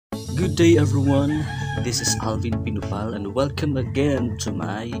Good day everyone, this is Alvin Pinupal and welcome again to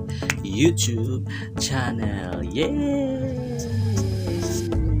my YouTube channel. Yay!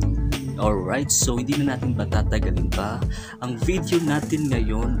 Alright, so hindi na natin patatagalin pa. Ang video natin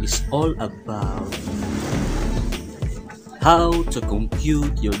ngayon is all about how to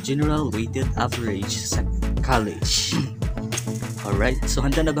compute your general weighted average sa college. Alright, so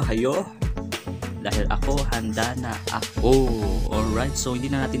handa na ba kayo? Dahil ako, handa na ako. Alright, so hindi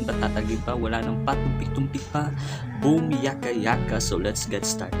na natin patatagin pa. Wala nang patumpik-tumpik pa. Boom, yaka-yaka. So let's get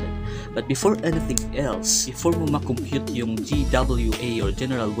started. But before anything else, before mo makompute yung GWA or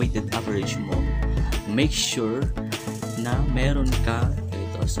General Weighted Average mo, make sure na meron ka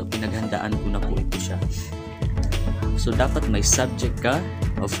ito. So pinaghandaan ko na po ito siya. So dapat may subject ka,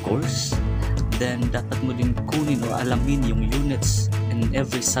 of course. Then dapat mo din kunin o alamin yung units in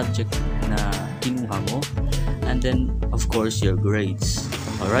every subject na kinuha mo, and then of course your grades.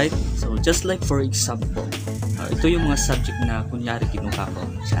 Alright, so just like for example, ito yung mga subject na kunyari kinuha ko.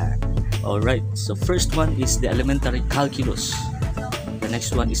 Alright, so first one is the elementary calculus. The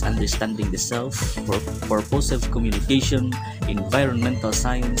next one is understanding the self, purposive communication, environmental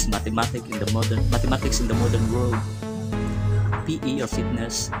science, mathematics in the modern world, PE or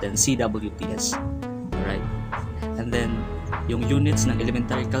fitness, then CWTS. Alright, and then yung units ng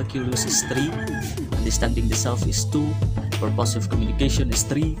elementary calculus is 3, understanding the self is 2, purposive communication is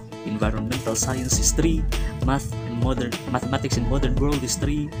 3, environmental science is 3, mathematics in modern world is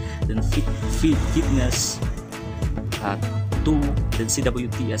 3, then fitness 2, then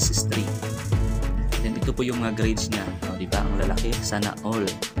CWTS is 3. Then ito po yung mga grades niya. Diba? Ang lalaki, sana all.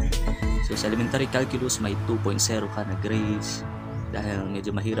 So sa elementary calculus may 2.0 ka na grades. Dahil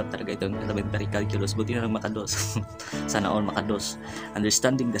medyo mahirap talaga itong elementary calculus, buti na lang makados. Sana all makados.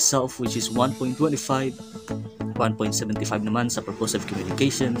 Understanding the self, which is 1.25, 1.75 naman sa purposive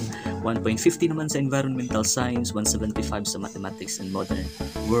communication, 1.50 naman sa environmental science, 1.75 sa mathematics and modern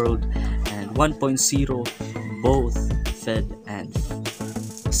world, and 1.0 both Fed and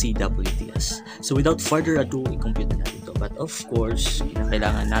CWTS. So without further ado, i-compute na natin ito. But of course,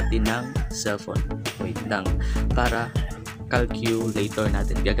 kailangan natin ng cellphone. Wait lang, para calculator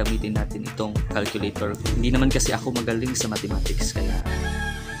natin. Gagamitin natin itong calculator. Hindi naman kasi ako magaling sa mathematics, kaya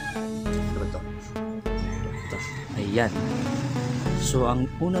ano ba ito? Ayan. So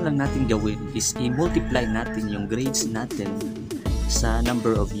ang una lang natin gawin is i-multiply natin yung grades natin sa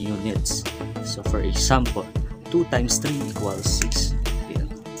number of units. So for example, 2 times 3 equals 6.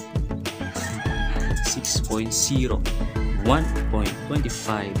 Ayan. 6.0. 1.25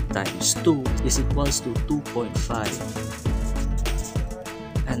 times 2 is equals to 2.5.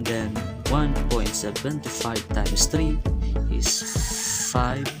 And then 1.75 times 3 is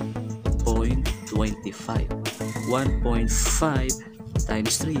 5.25. 1.5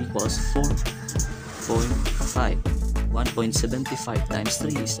 times 3 equals 4.5. 1.75 times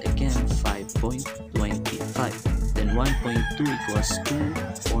 3 is again 5.25. Then 1.2 equals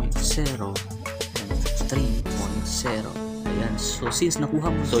 2.0 and 3.0. Ayan. So since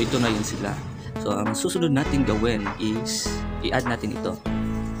nakuha mo, so ito na yun sila. So ang susunod natin gawin is i-add natin ito.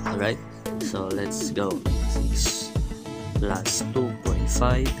 Alright, so let's go. 6 plus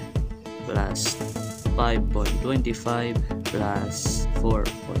 2.5 plus 5.25 plus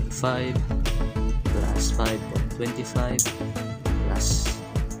 4.5 plus 5.25 plus,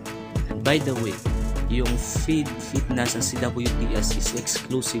 and by the way, yung fitness and CWTS is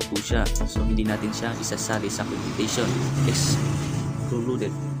exclusive po siya. So hindi natin siya isasali sa computation.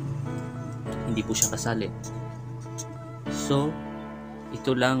 Excluded. Hindi po siya kasali. So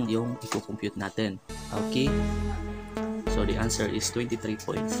ito lang yung i-compute natin. Okay? So the answer is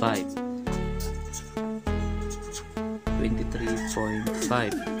 23.5. 23.5.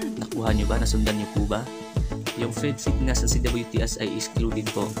 Nakuha nyo ba? Nasundan nyo po ba? Yung fitness and CWTS ay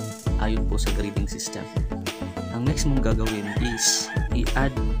excluded po ayon po sa grading system. Ang next mong gagawin is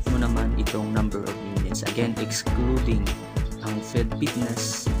i-add mo naman itong number of units. Again, excluding ang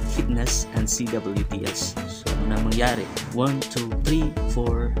fitness and CWTS. So ano na mangyari? 1, 2, 3,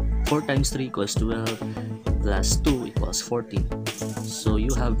 4 times 3 equals 12 plus 2 equals 14. So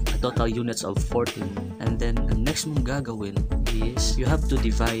you have a total units of 14, and then ang next mong gagawin is you have to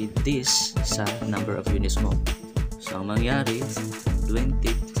divide this sa number of units mo. So ang mangyari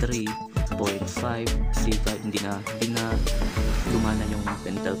 23.5 divide, hindi na lumana yung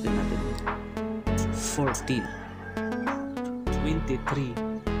pentel pen natin, 14. 23.5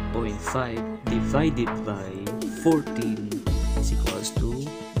 divided by 14 is equals to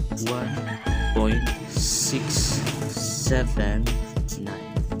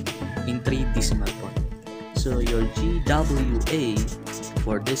 1.679 in 3 decimal point. So your GWA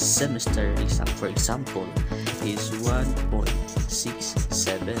for this semester, for example, is 1.679.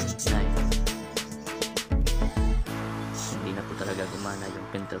 Hindi na po talaga gumana yung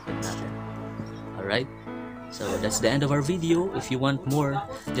printer pen natin. Alright? So that's the end of our video. If you want more,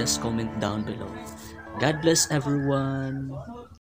 just comment down below. God bless everyone.